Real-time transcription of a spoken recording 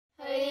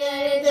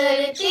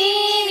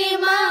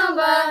tirima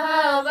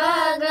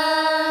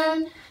bahabagan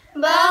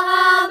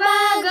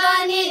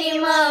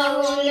bahabaganirima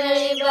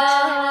hunariba.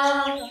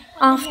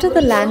 After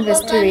the land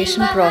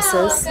restoration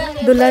process,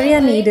 Dularia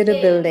needed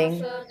a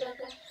building,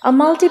 a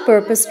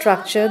multi-purpose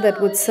structure that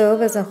would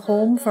serve as a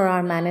home for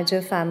our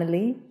manager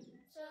family,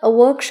 a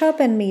workshop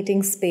and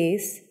meeting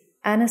space,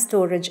 and a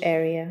storage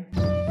area.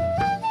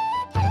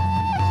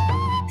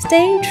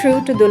 Staying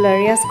true to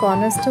Dularia's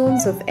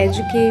cornerstones of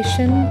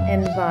education,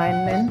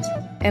 environment,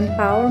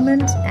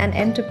 empowerment, and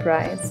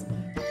enterprise,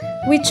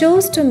 we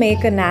chose to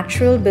make a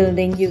natural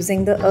building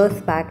using the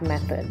Earthbag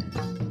method.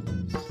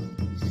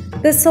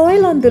 The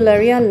soil on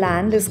Dularia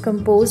land is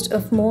composed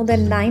of more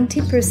than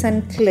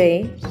 90%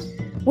 clay,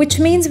 which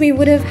means we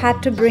would have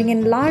had to bring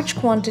in large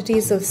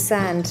quantities of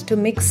sand to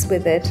mix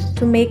with it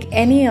to make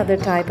any other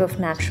type of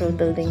natural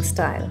building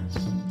style.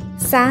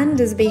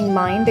 Sand is being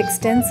mined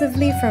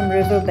extensively from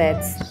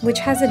riverbeds, which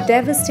has a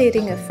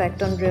devastating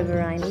effect on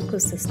riverine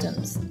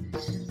ecosystems.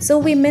 So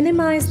we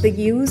minimized the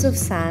use of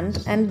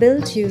sand and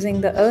built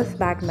using the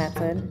Earthbag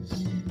method,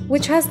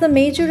 which has the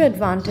major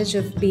advantage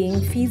of being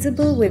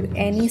feasible with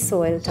any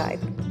soil type.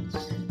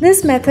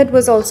 This method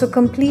was also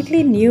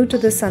completely new to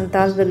the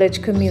Santal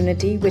village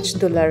community, which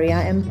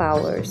Dularia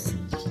empowers.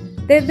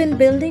 They've been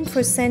building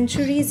for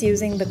centuries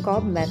using the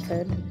cob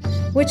method,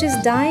 which is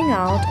dying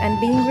out and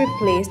being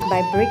replaced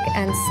by brick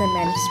and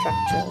cement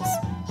structures.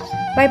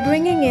 By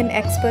bringing in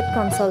expert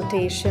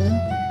consultation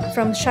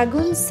from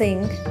Shagun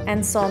Singh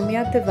and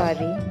Soumya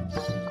Tiwari,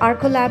 our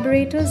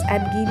collaborators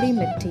at Gili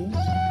Mitti,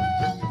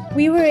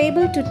 we were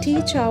able to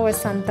teach our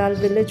Santal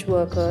village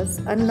workers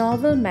a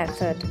novel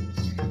method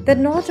that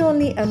not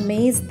only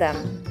amazed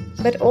them,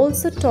 but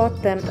also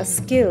taught them a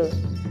skill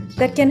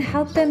that can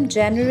help them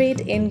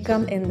generate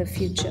income in the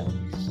future.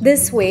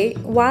 This way,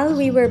 while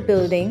we were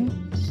building,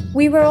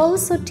 we were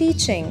also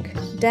teaching,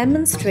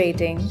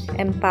 demonstrating,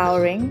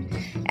 empowering,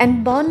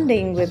 and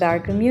bonding with our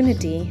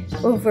community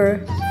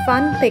over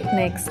fun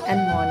picnics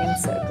and morning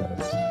circles.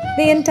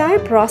 The entire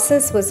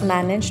process was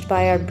managed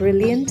by our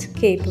brilliant,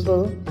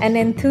 capable, and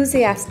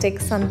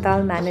enthusiastic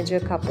Santal manager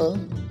couple,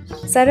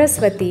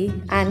 Saraswati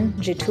and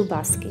Jithu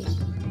Baski.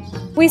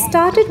 We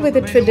started with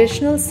a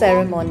traditional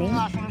ceremony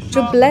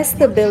to bless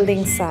the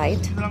building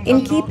site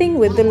in keeping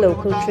with the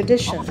local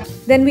tradition.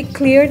 Then we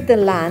cleared the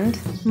land,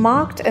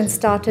 marked and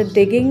started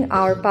digging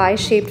our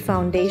pie-shaped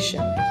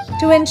foundation.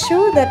 To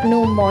ensure that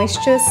no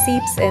moisture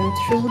seeps in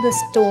through the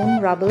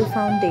stone rubble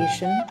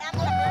foundation,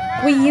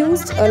 we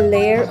used a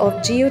layer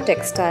of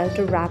geotextile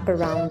to wrap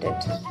around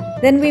it.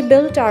 Then we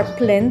built our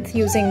plinth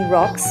using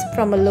rocks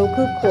from a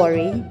local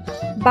quarry,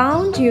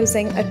 bound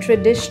using a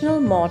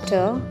traditional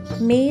mortar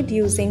made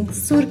using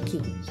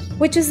surki,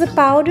 which is a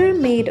powder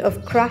made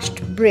of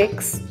crushed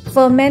bricks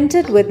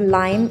fermented with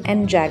lime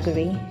and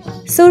jaggery.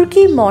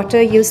 Surki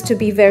mortar used to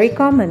be very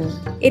common.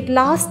 It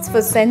lasts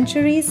for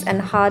centuries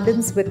and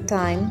hardens with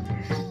time,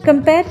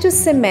 compared to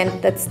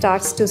cement that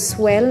starts to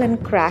swell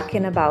and crack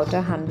in about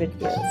 100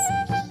 years.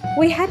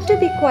 We had to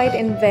be quite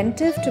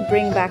inventive to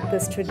bring back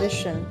this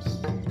tradition,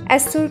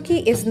 as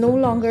surki is no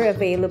longer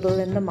available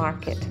in the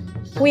market.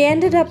 We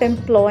ended up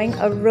employing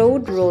a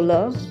road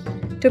roller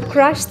to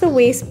crush the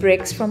waste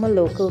bricks from a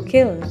local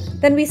kiln.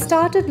 Then we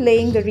started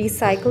laying the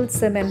recycled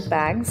cement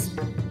bags,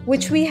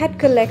 which we had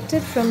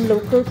collected from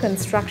local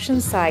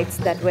construction sites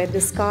that were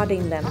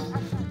discarding them.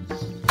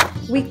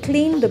 We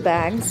cleaned the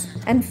bags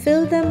and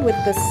filled them with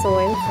the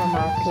soil from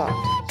our plot.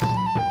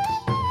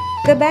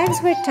 The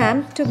bags were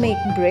tamped to make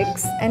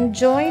bricks and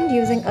joined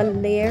using a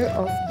layer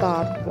of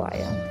barbed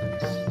wire.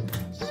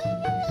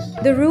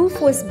 The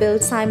roof was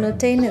built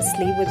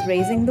simultaneously with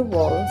raising the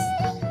walls,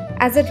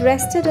 as it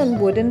rested on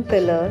wooden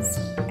pillars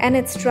and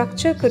its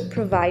structure could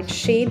provide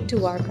shade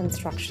to our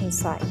construction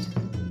site.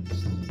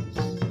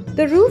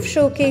 The roof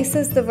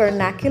showcases the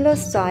vernacular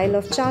style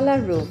of chala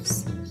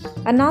roofs,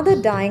 another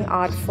dying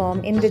art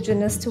form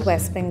indigenous to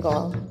West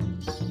Bengal.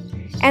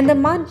 And the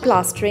mud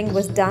plastering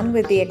was done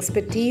with the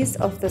expertise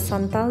of the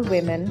Santal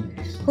women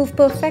who've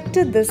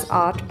perfected this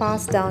art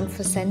passed down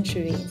for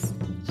centuries.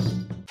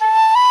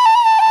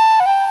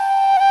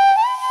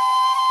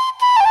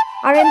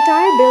 Our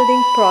entire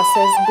building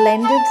process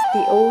blended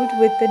the old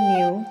with the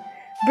new,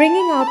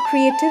 bringing out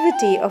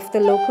creativity of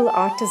the local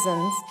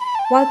artisans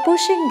while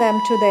pushing them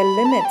to their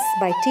limits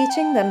by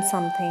teaching them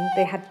something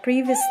they had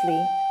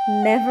previously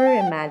never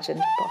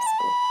imagined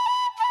possible.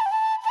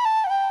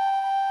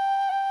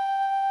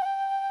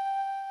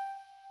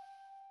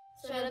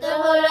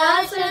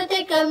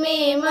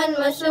 Kami man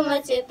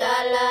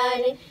masumachitala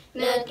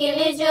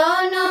nakili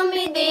jono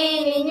mi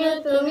dini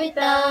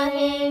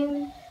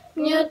nyutumitahen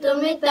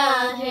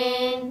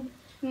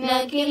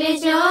nakili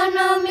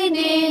jono mi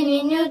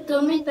dini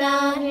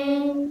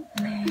nyutumitahen.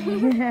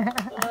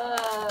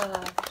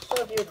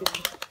 So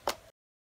beautiful.